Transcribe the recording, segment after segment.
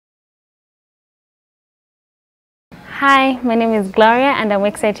Hi, my name is Gloria and I'm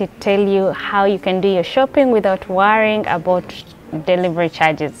excited to tell you how you can do your shopping without worrying about delivery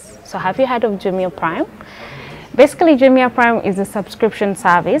charges. So have you heard of Jumia Prime? Basically, Jumia Prime is a subscription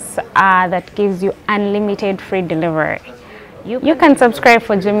service that gives you unlimited free delivery. You can subscribe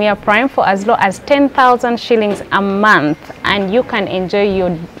for Jumia Prime for as low as 10,000 shillings a month and you can enjoy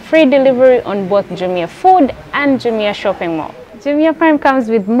your free delivery on both Jumia Food and Jumia Shopping Mall. Jumia Prime comes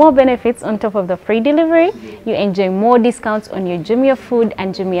with more benefits on top of the free delivery. You enjoy more discounts on your Jumia Food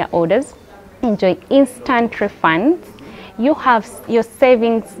and Jumia orders. Enjoy instant refunds. You have your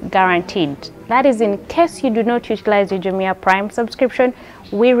savings guaranteed. That is, in case you do not utilize your Jumia Prime subscription,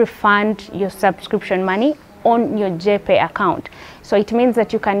 we refund your subscription money on your JPay account. So it means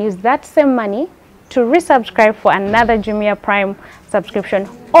that you can use that same money to resubscribe for another Jumia Prime subscription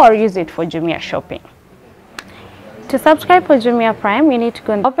or use it for Jumia shopping. To subscribe for Jumia Prime, you need to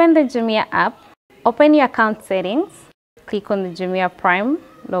go and open the Jumia app, open your account settings, click on the Jumia Prime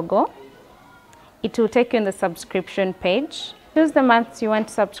logo. It will take you on the subscription page. Choose the months you want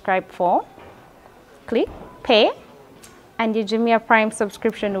to subscribe for, click pay, and your Jumia Prime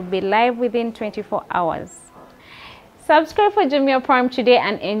subscription will be live within 24 hours. Subscribe for Jumia Prime today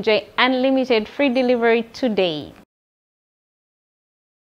and enjoy unlimited free delivery today.